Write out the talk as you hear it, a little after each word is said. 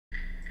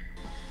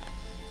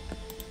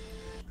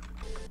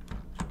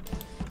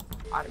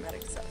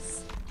Automatic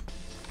sus.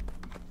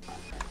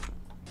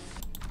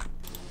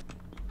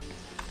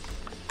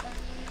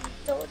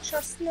 Don't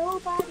trust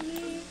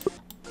nobody.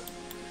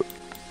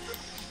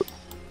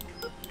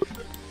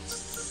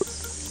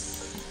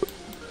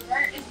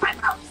 Where is my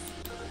mouse?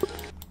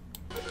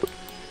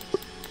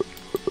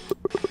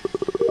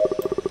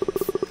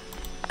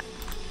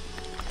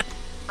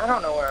 I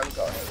don't know where I'm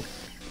going.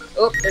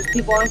 Oh, there's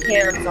people on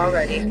cams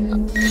already.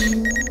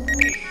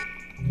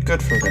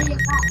 Good for them.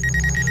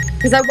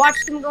 Because I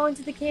watched them go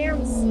into the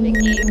cams,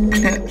 Nikki.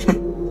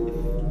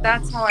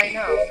 That's how I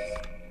know.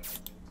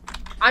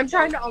 I'm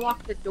trying to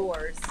unlock the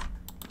doors.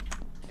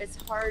 It's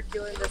hard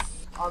doing this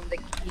on the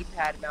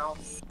keypad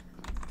mouse.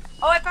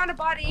 Oh, I found a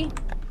body!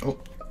 Oh.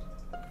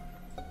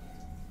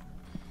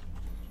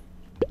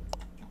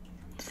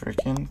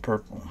 Freaking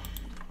purple.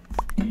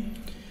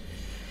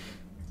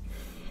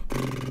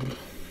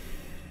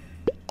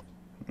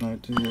 I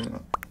do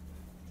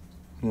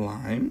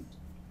lime.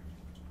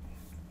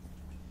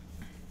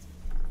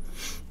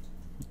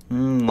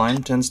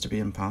 Lime tends to be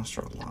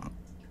imposter a lot.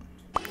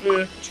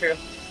 True.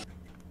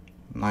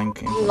 Lime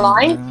came from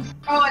Lime? that.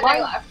 Oh, and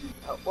I left.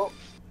 Oh, well.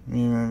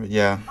 You remember?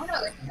 Yeah. Oh,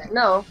 no, there's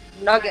No,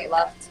 Nugget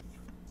left.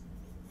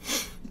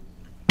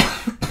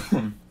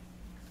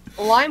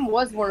 Lime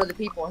was one of the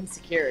people in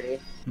security.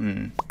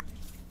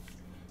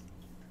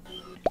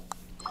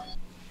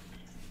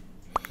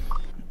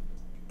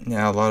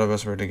 Yeah, a lot of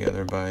us were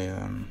together by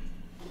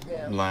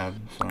Yeah. lab,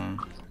 so.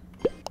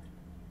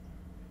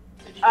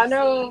 I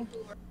know.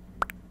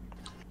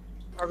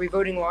 Are we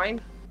voting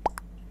Lime?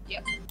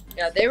 Yep.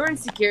 Yeah, they were in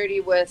security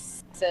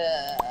with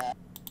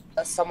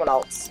someone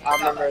else. I don't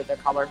remember the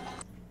color.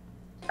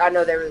 I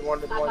know they were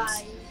one of the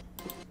ones.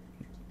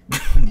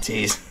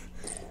 Jeez.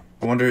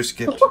 I wonder who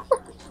skipped.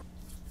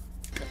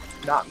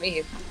 Not me.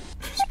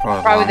 It's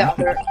probably lime.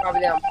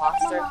 Probably the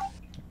imposter.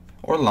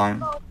 Or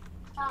lime.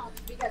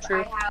 because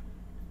True. I have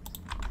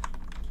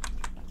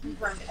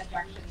confirmed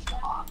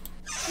ejections off.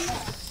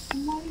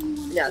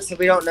 Yeah, so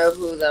we don't know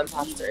who the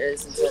imposter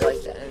is until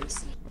like the end.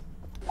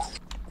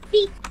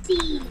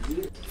 Feetsies.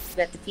 You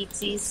got the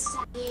feetsies?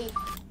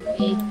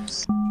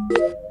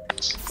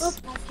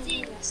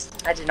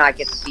 I did not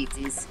get the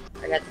feetsies.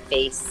 I got the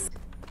face.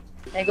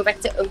 Can I go back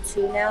to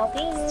O2 now?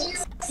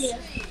 Thanks.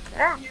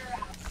 Ah.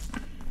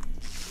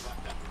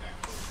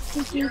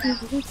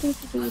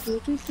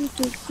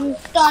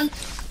 Done.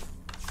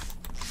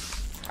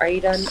 Are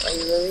you done? Are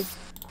you really?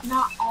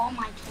 Not all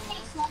my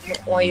clothes.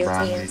 All your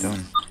Brown, hands.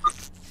 done.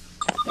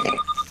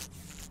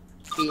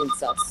 Being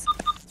sus.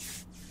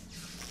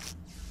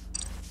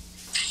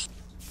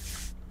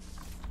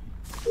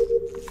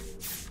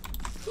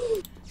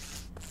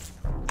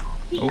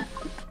 Oh.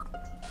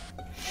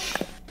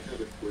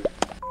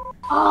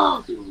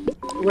 Oh,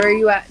 Where are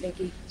you at,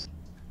 Nikki?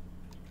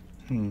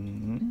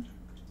 Hmm.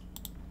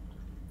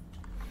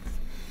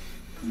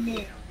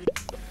 no.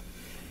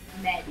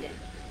 Med.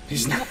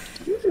 He's not.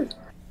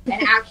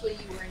 And actually,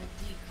 you were in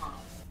decom.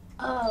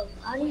 Oh,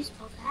 how do you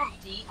spell that?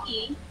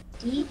 D-E-C.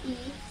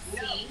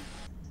 D-E.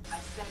 I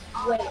said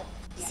Wait.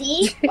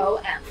 C?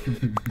 O-M.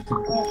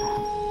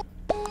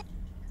 Did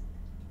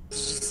you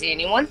see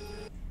anyone?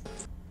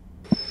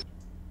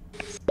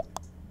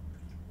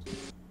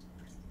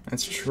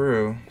 That's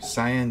true.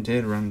 Cyan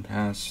did run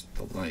past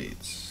the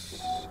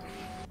lights.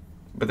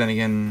 But then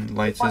again,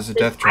 lights is a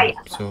death trap,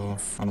 so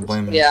I don't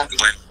blame him. Yeah.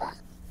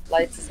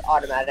 Lights is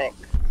automatic.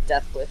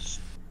 Death wish.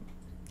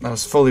 I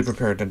was fully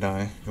prepared to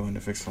die going to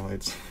fix the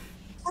lights.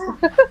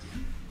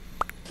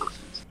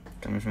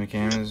 Coming from the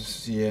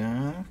cameras,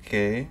 yeah,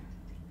 okay.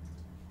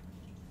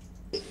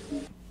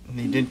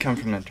 He did come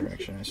from that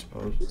direction, I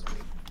suppose.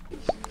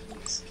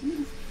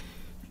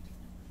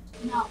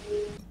 No.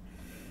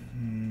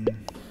 Hmm.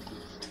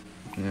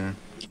 Yeah.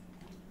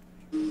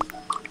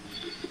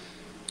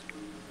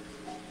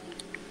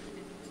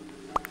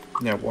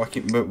 Yeah,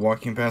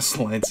 walking past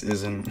the lights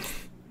isn't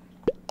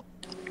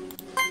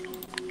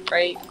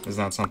Right? is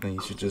not something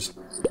you should just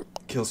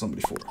kill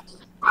somebody for.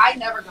 I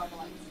never go to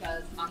lights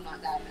because I'm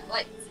not that at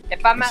lights.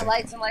 If I'm at Exactly.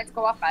 lights and lights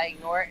go off, I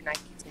ignore it and I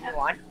continue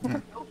on.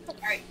 Oh,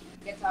 alright,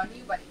 it's on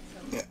you, buddy.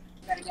 So, Yeah.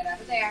 gotta get out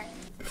of there.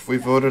 If we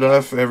voted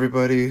off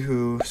everybody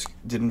who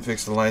didn't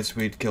fix the lights,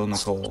 we'd kill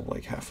Nicole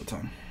like half the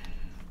time.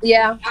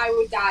 Yeah. I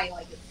would die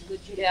like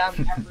legit Yeah.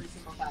 every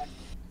single time.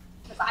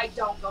 Because I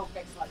don't go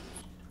fix lights.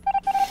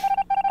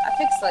 I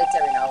fix lights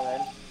every now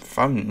and If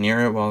I'm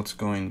near it while it's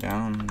going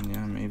down,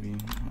 yeah, maybe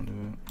I'll do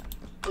it.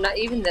 then. Not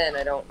even then,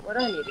 I don't. Where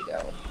do I need to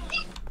go?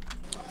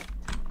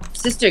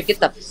 Sister, get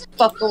the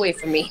fuck away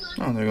from me.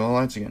 Oh, there go the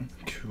lights again.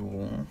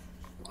 Cool.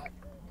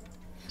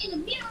 In a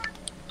mirror.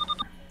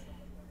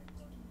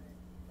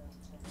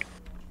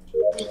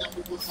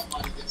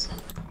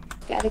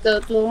 Gotta go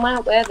through my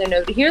weather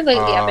node. Here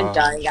lately, I've been Oh.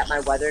 dying at my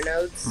weather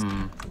nodes.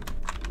 Hmm.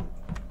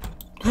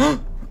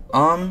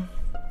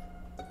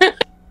 I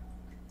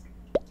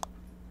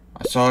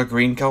saw a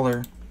green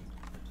color.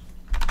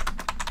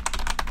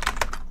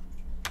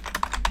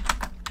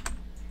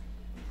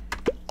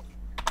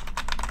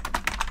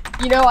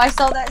 You know, I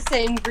saw that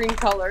same green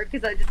color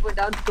because I just went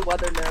down to the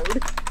weather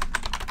node.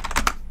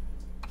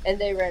 And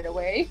they ran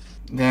away.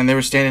 Yeah, and they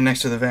were standing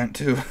next to the vent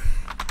too.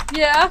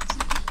 Yeah.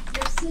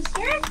 Your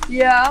sister?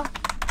 Yeah.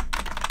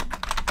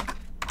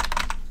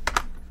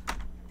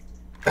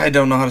 I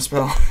don't know how to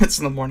spell. It's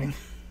in the morning.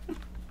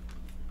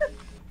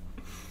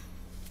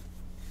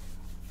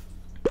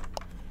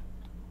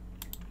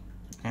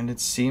 And it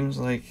seems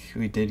like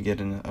we did get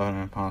an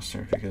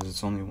imposter because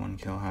it's only one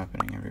kill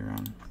happening every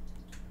round.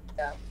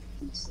 Yeah.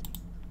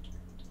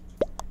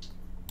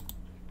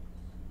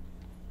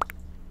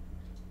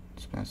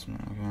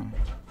 Specimen, okay.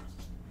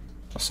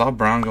 I saw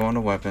brown go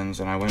into weapons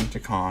and I went into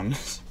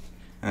comms.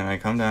 And then I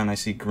come down and I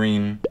see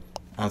green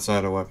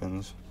outside of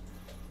weapons.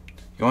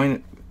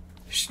 Going...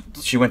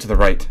 She went to the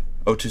right.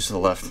 O2's to the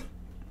left.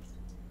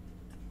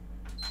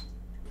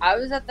 I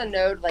was at the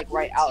node, like,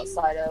 right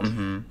outside of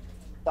Mm-hmm.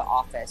 the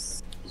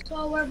office.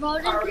 So we're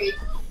voting.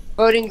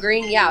 Voting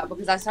green, yeah,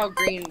 because I saw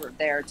green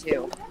there,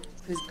 too.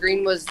 Because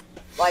green was,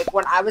 like,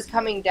 when I was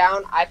coming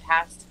down, I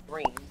passed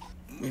green.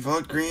 We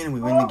vote green and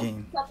we win the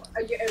game.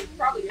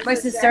 My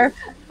sister.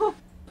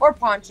 Or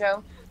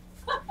Poncho.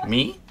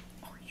 Me?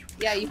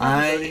 Yeah, you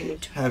probably voted I me.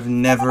 have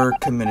never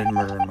committed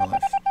murder in my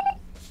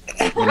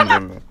life. Wouldn't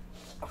do it.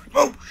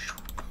 Oh!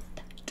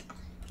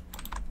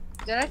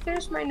 Did I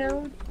finish my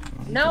node?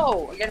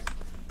 No, I gotta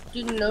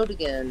do the node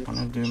again. I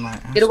want to do my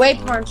asteroid. Get away,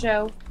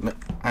 Poncho.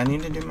 I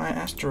need to do my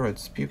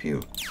asteroids. Pew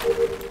pew.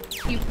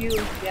 Pew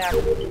pew. Yeah,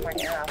 my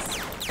ass.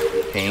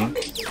 Pink.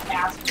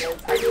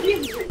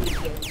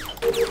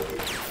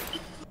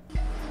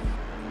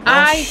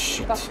 I. Oh,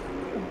 shit.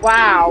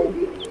 Wow.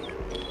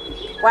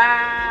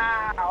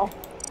 Wow.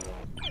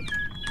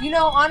 You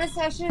know,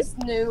 honestly, I should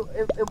have knew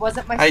it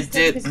wasn't my sister.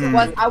 I did. Because it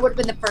was, I would have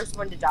been the first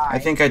one to die. I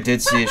think I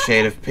did see a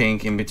shade of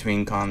pink in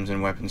between comms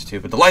and weapons too,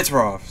 but the lights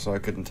were off, so I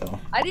couldn't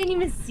tell. I didn't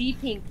even see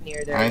pink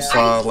near there. I though.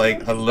 saw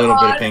like a little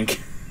bit of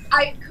pink.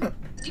 I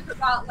completely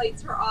forgot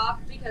lights were off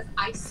because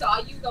I saw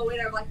you go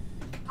in. I'm like,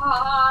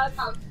 I'm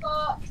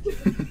fucked.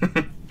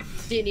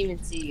 Didn't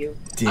even see you.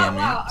 Damn oh, it.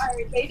 wow.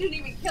 Alright, they didn't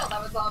even kill.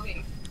 That was all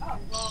me. Oh,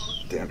 well.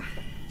 Damn.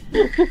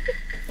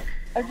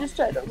 I'm just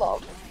trying to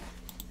love.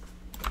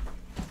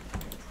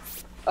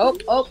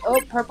 Oh,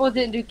 purple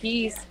didn't do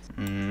keys.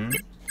 Mm.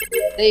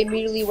 They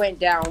immediately went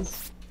down.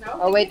 No,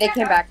 Oh wait, they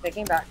came back.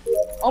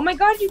 Oh my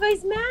god, you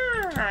guys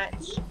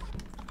match!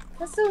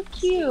 That's so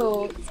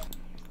cute.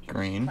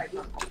 Green.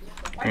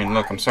 Green,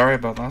 look, I'm sorry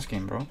about last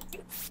game, bro.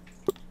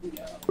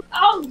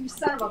 Oh, you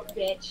son of a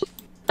bitch.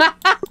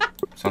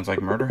 Sounds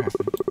like murder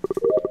happened.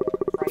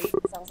 Right?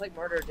 Sounds like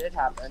murder did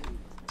happen.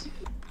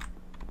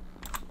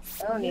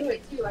 I don't I knew need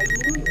it too. I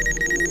knew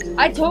it.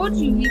 I told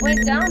you, he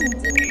went down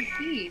and didn't do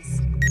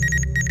keys.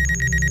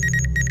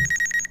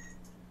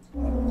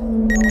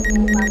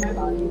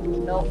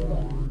 Nope.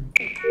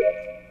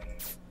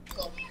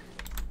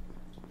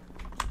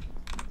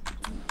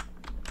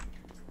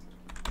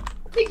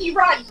 Nikki,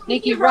 run!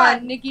 Nikki,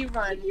 run! Nikki,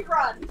 run! Nikki,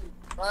 run!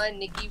 Run,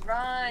 Nikki,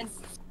 run!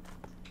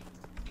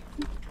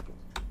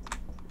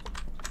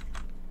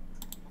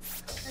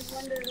 I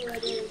wonder who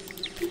it is.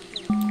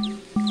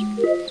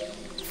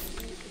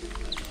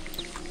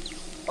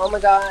 Oh my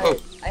god. Oh.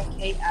 I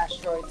hate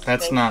asteroids.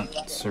 That's Thank not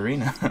you.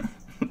 Serena.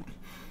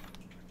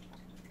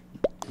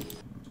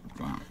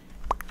 Wow.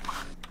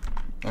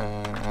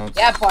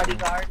 Yeah,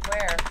 bodyguard,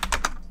 where?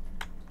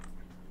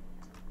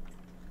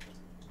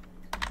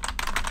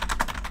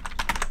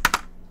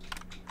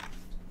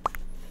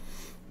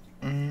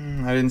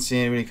 I didn't see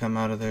anybody come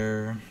out of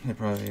there. They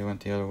probably went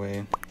the other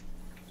way.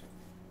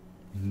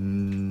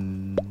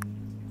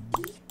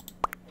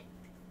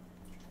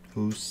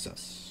 Who's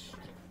sus?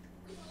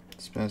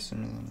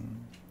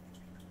 Specimen.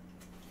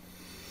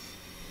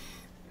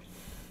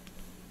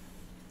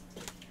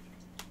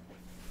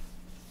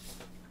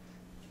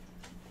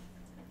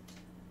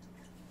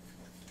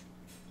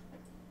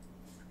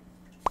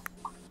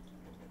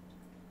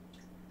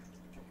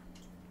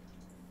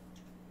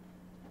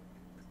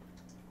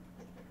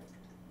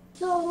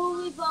 So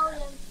who we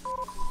voting?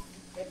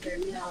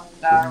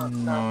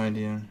 No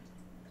idea.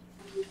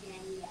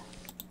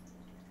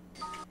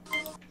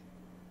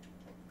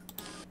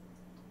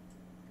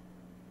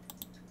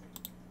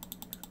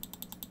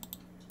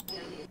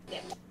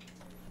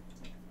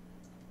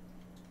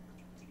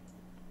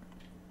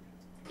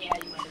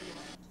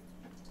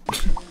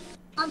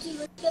 Auntie,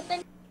 we're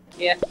skipping.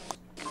 Yeah.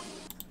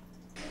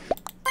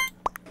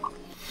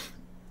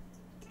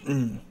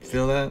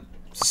 Feel that?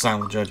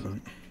 Silent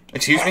judgment.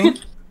 Excuse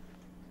me?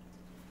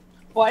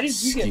 Why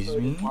did you get Excuse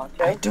voted, me?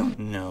 Poncho? I don't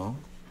know.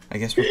 I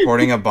guess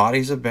reporting a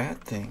body's a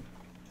bad thing.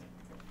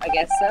 I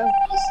guess so.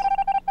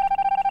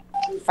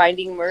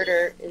 Finding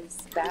murder is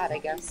bad, I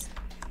guess.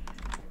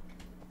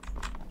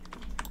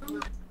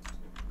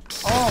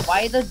 Oh,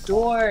 why the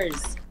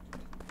doors?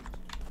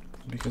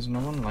 Because no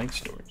one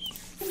likes doors.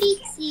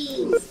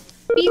 Pixies.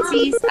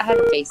 Beatsies, I had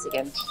a face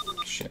again.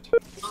 Shit.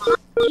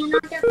 You know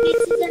their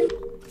pixies in?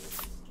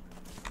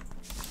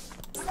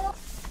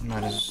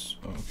 Might as...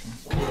 Oh, okay.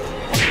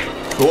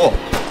 Cool.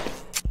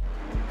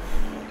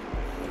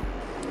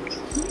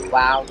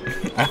 Wow.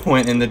 I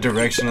went in the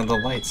direction of the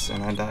lights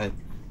and I died.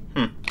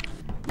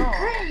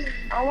 Oh,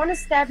 I want a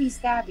stabby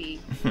stabby.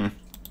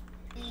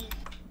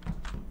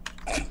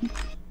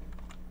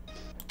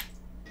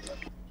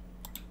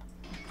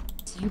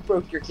 You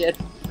broke your kid.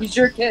 He's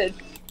your kid.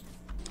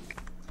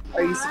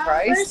 Are you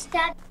surprised? First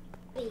stab.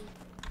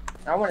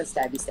 I want a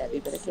stabby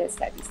stabby, but I can't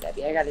stabby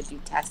stabby. I gotta do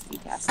tasty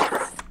tasty.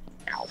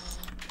 Ow.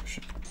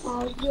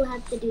 Oh, you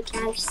have to do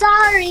cash.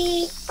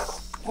 Sorry.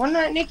 Well,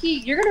 not Nikki.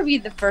 You're gonna be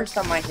the first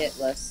on my hit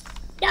list.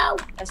 No.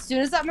 As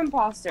soon as I'm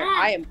imposter,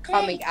 I am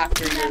coming Hey,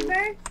 after you.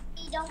 remember?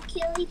 We don't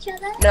kill each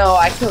other. No,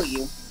 I kill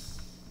you.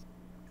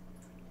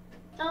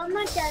 Oh, I'm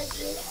not gonna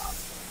do it.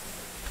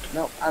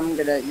 No,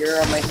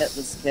 you're on my hit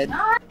list, kid.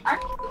 No,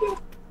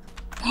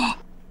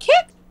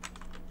 Kick!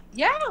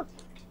 Yeah!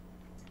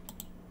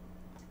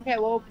 Okay,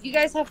 well, you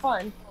guys have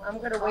fun. I'm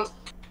gonna wait.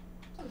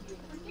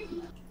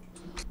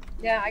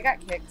 Yeah, I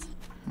got kicked.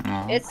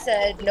 Aw. It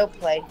said no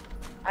play.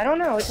 I don't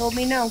know, it told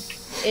me no.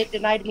 It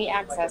denied me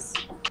access.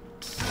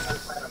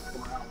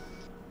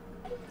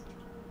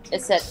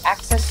 It said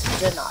access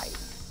denied.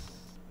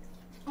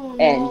 Oh,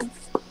 And no.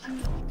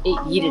 it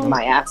yeeted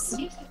my ass.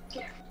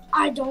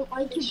 I don't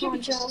like you,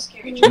 Poncho.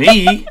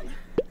 Me?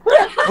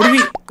 What do you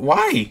mean?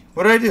 Why?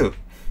 What did I do?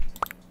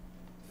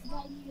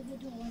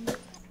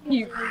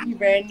 You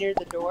ran near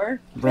the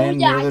door? Ran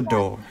near the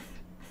door.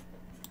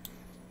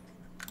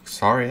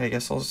 Sorry, I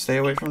guess I'll stay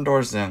away from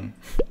doors then.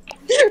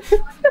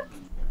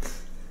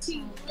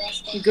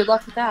 Good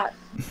luck with that.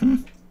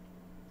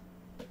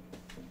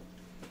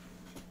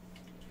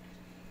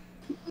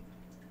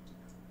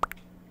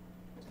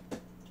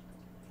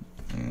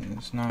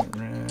 It's not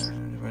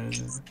red. What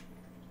is it?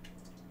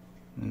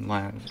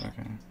 Labs,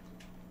 okay.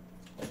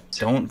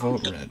 Don't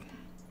vote red.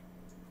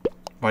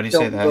 Why do you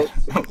say Don't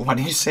that? Why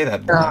do you say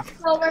that, Black?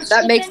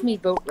 That makes me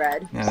vote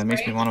red. Yeah, that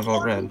makes me want to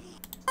vote red.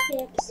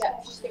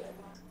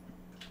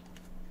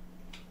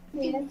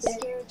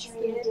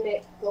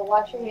 Go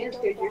wash your hands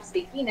because you're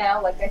sticky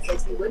now, like I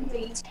said you would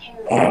be.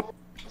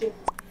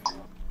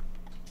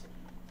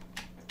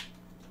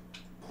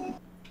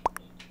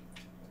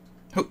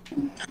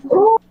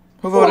 Who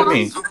voted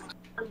me?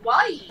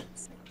 White.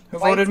 Who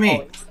voted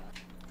me?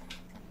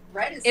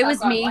 Red is It was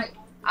stuck on me. white.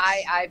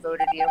 I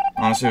voted you.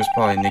 Honestly, it was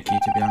probably Nikki,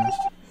 to be honest.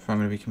 If I'm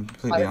gonna be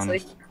completely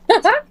Honestly.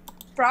 honest.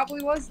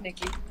 Probably was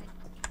Nikki.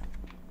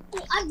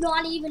 I'm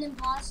not even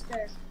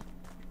imposter.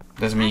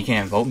 Doesn't mean you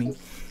can't vote me.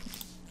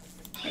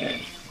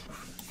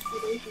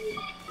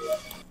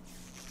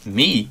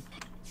 Me?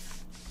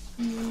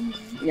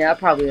 Yeah, it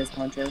probably is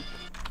Poncho.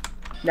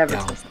 Never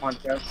Yeah. trust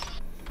Poncho.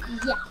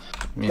 Yeah.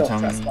 Me Don't tell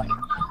trust me. one.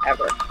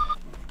 Ever.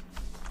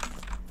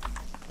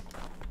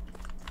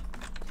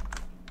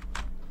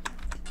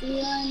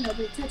 Yeah,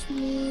 nobody touch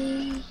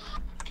me.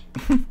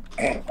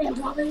 I'm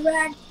probably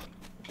red.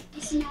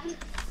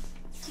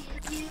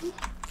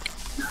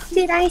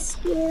 Did I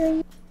scare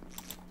you?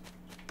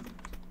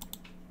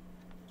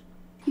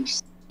 You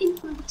sit in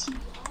front of the TV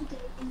all day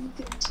and you're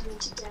gonna turn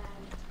to dad.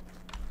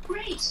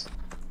 Great!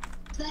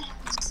 That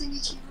happens to sing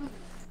at your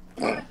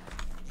room.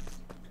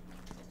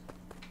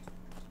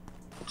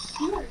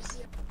 Yours.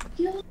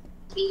 You'll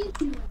be in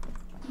your room.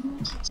 You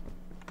won't catch it.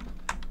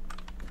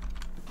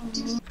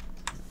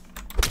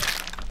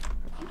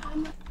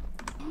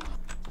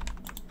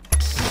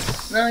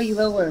 No, you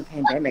will when a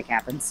pandemic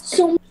happens.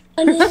 So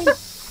many.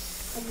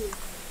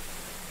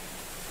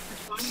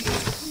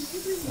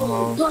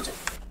 Hello?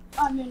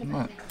 I'm in a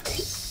What?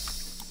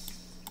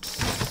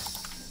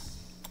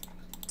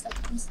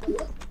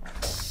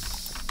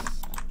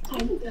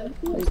 What are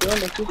you doing,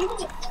 Nikki?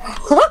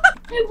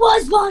 It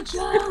was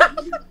Poncho!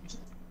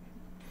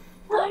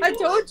 I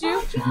told you.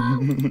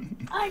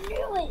 I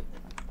knew it!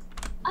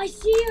 I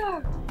see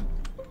her!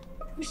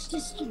 Her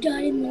sister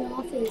died in the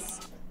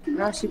office.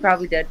 No, she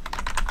probably did.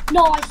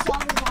 No, I saw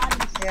her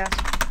body. Yeah.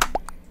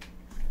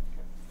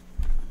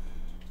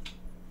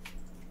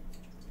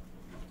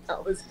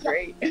 That was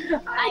great.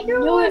 I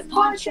knew it,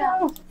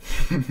 Poncho!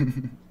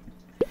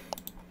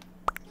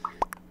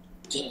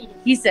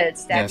 He said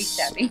stabby Yes.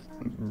 stabby.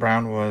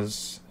 Brown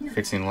was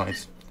fixing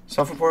lights.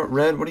 Self-report,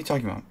 red, what are you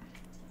talking about?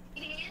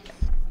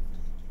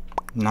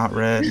 Not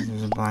red,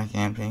 there's a black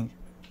and pink.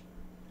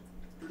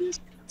 There's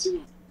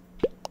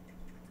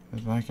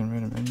black and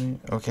red and midnight.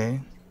 Okay.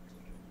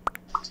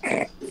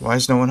 Why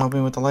is no one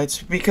helping with the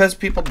lights? Because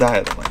people die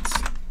at the lights.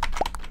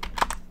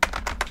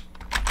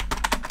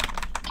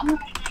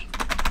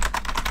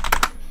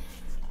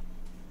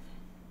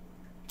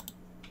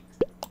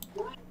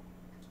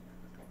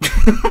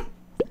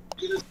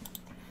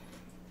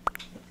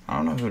 I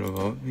don't know who to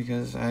vote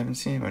because I haven't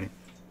seen anybody.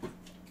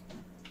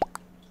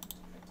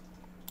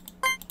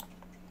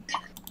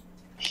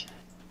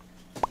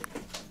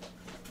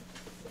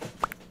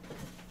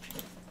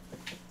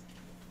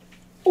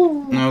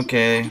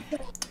 Okay.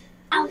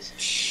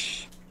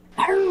 Ouch.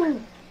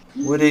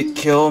 Would it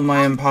kill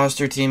my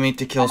imposter teammate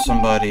to kill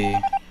somebody?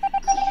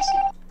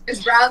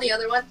 Is Brown the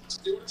other one?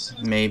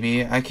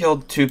 Maybe. I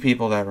killed 2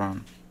 people that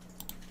round.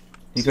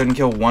 You couldn't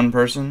kill 1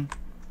 person?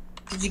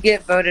 Did you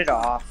get voted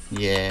off?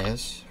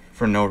 Yes.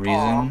 For no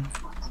reason.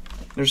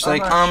 There's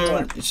like,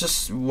 Sure. it's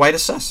just white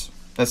assess.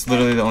 That's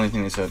literally the only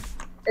thing they said.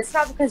 It's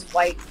not because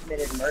White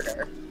committed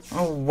murder.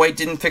 Oh, White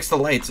didn't fix the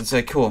lights. It's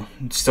like, cool.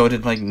 So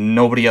did, like,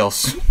 nobody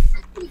else.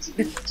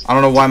 I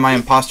don't know why my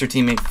imposter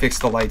teammate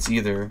fixed the lights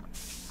either.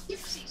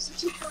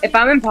 If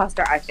I'm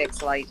imposter, I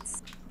fix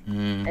lights.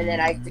 Mm. And then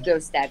I have to go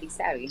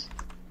stabby.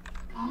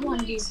 I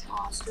want to be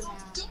imposter now.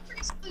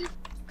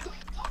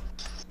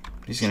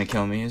 He's gonna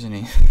kill me, isn't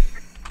he?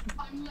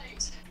 I'm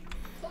late.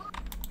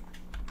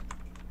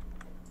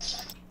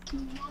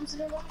 Mom's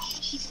in a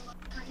rush. She's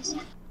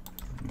crazy.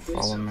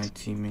 Follow my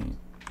teammate.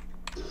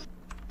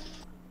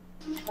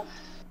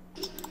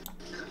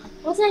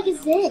 What the heck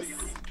is this?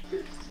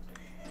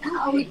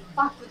 Oh, we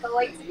fucked with the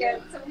lights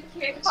again, so we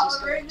can't call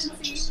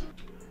emergency.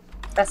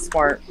 That's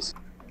smart.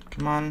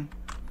 Come on.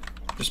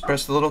 Just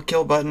press the little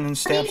kill button and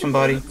stab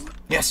somebody.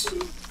 Yes!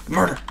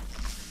 Murder!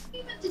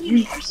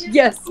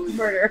 Yes,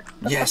 murder.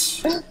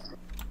 Yes! How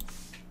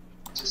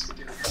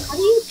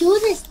do you do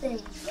this thing?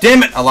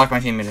 Damn it! I locked my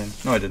teammate in.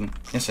 No, I didn't.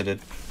 Yes, I did.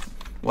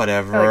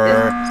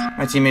 Whatever.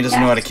 My teammate doesn't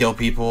know how to kill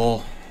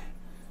people.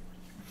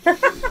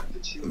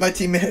 My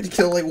teammate had to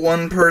kill like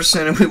one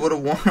person and we would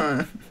have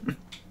won.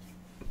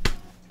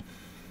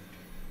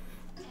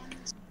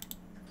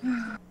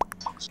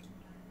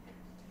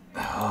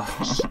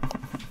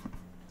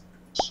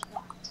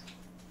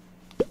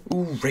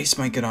 Ooh, race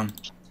might get on.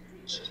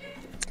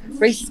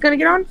 Race is gonna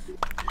get on?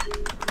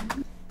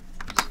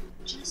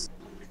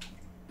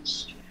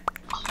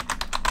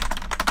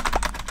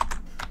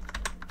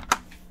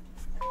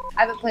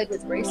 I haven't played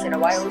with Race in a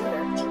while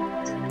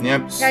either.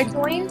 Yep. Can I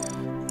join?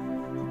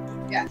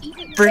 Yeah.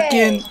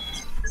 Freaking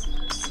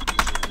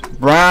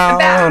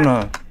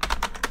Brown.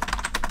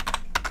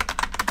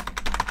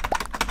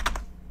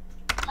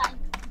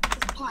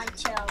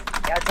 Poncho.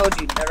 Yeah, I told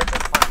you, never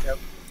trust Poncho.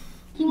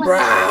 He went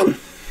Brown.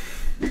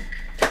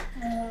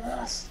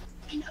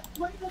 And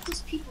what about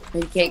those people?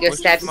 You can't go What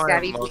stabby should my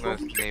stabby Among people.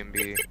 Us name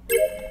be?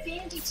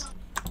 Bandits on.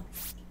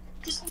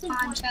 There's only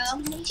Poncho. one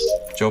explanation.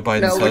 Joe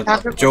Biden's No, we're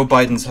talking- Joe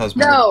Biden's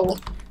husband. No!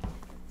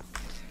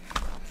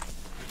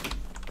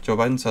 Joe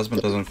Biden's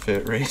husband doesn't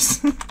fit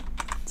race.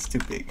 It's too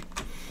big.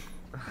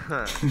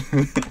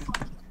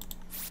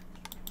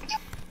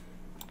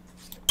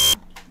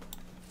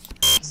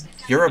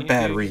 You're a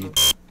bad read.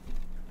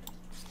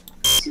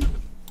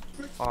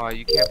 Aw,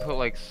 you can't put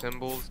like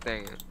symbols?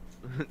 Dang it.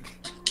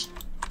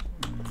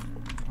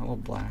 Hello,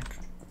 black.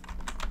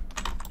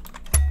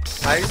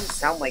 Why does it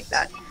sound like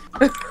that?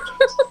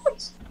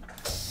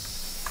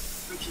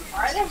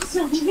 Why are there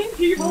so many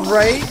people?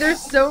 Right?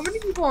 There's so many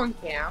people on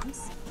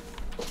cams.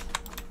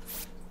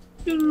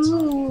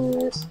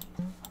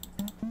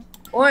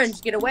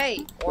 Orange, get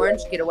away!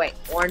 Orange, get away!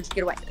 Orange,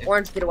 get away!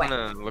 Orange, get away! I'm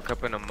gonna look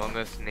up an Among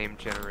Us name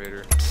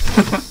generator.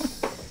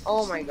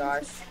 Oh my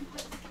gosh.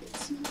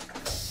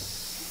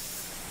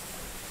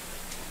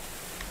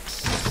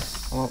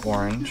 Hello,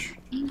 orange.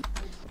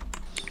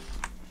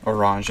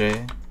 Orange.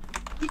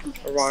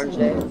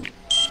 Orange.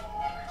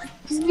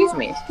 Excuse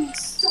me.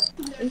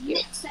 Thank you.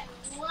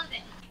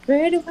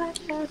 Where do I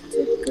have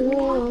to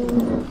go?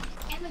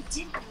 Emma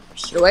didn't know for Get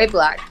sure. away,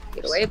 black.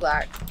 Get away,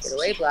 black. Get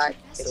away, black.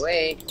 Get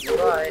away.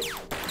 God.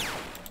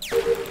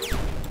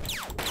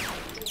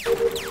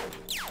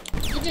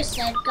 You just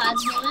said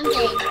God's name in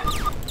vain.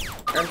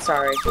 I'm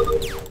sorry.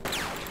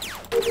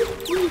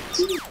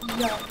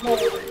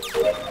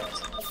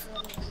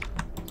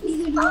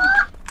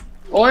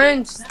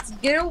 Orange,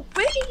 get away!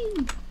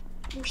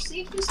 We're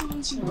safe as long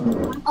as you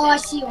know. Oh, I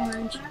see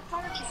orange.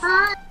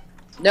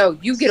 No,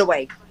 you get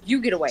away. You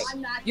get away.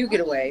 I'm not You get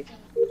away.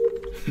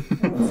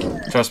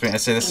 Trust me, I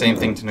say the same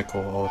thing to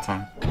Nicole all the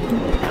time.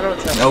 I don't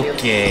trust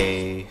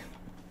Okay. you.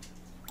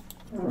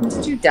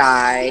 Did you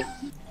die?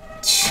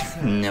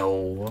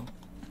 No.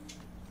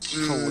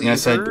 Mm.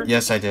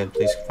 Yes, I did.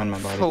 Please find my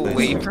body,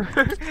 please. Flavor?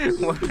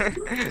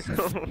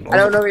 I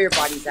don't know where your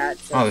body's at,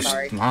 so Oh, I'm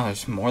sorry.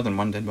 there's more than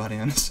one dead body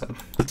on this sub.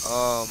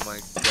 Oh my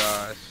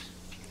gosh.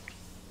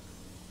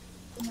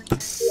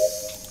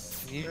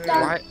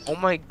 Why? Oh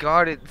my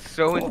god, it's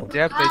so in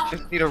depth. I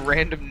just need a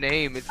random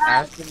name. It's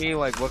asking me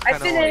like what I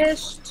kind of like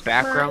finished.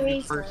 background my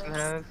this person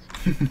task.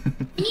 has.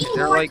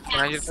 They're like, can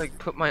I just like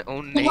put my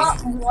own name?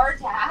 More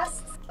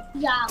tasks?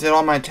 Yeah. Did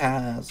all my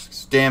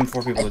tasks. Damn,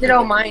 4 people I are did dead.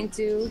 all mine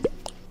too.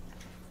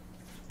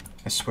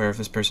 I swear if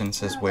this person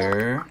says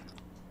where,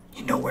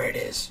 you know where it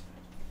is.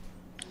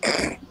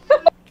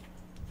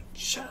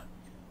 Shut up.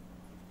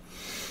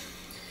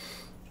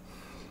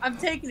 I'm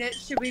taking it.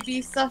 Should we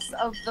be sus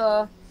of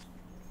the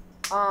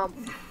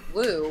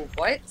blue?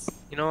 What?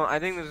 You know, I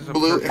think this is a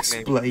Blue perfect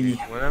name.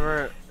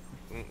 explain.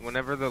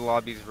 Whenever the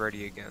lobby's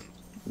ready again.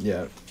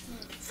 Yeah,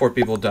 4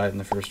 people died in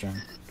the first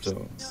round,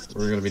 so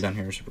we're gonna be done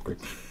here super quick.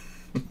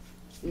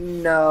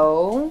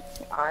 No,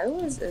 I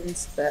was in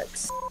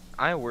specs.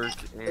 I work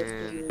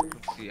in,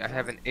 let's see, I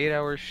have an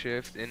 8-hour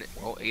shift and,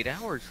 well, 8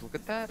 hours, look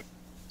at that.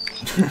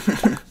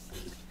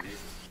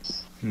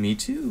 Me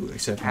too,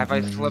 except Have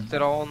I slept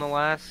at all in the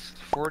last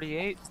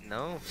 48?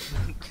 No.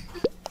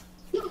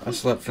 I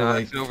slept for No,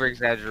 like it's over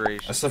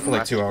exaggeration. I slept for like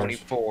Last 2 hours.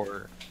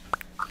 24,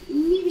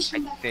 Maybe I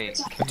she'll back think.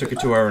 I took a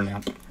 2-hour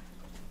nap.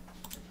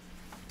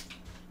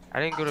 I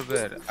didn't go to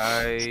bed.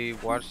 I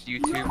watched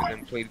YouTube and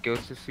then played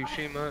Ghost of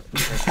Tsushima,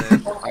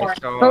 and then I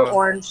Go saw.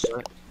 orange.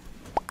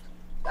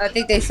 I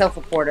think they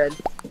self-reported.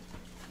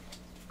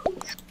 Come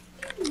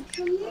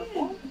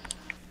in.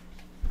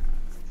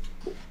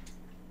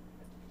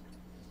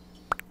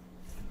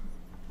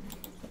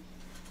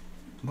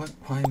 What?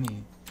 Why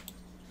me?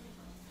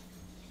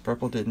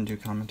 Purple didn't do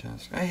common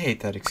task. I hate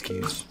that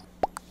excuse.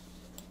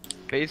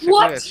 Basically,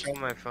 What? I saw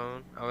my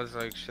phone. I was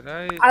like, should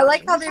I? I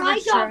like how they were I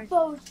got trying.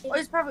 voted. Oh,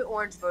 it's probably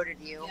orange voted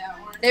you. Yeah,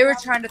 orange They were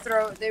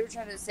probably-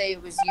 trying to say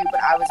it was you,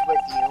 but I was with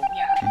you.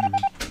 Yeah.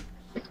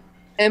 Mhm.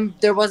 And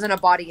there wasn't a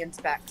body in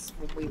specs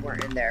when we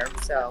weren't in there,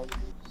 so.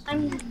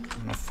 I'm I'm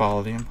gonna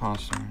follow the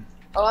imposter.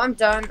 Oh, I'm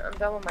done. I'm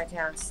done with my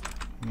task.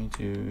 Me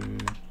too.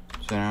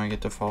 So now I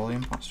get to follow the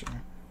imposter.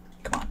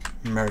 Come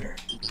on, murder.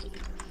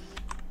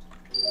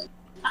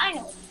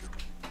 finally.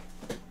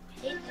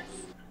 I hate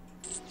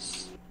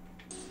this.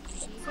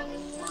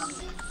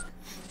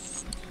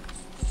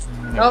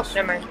 Mm, Oh, yes.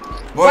 never mind.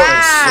 Whoa,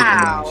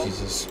 Wow.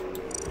 Jesus.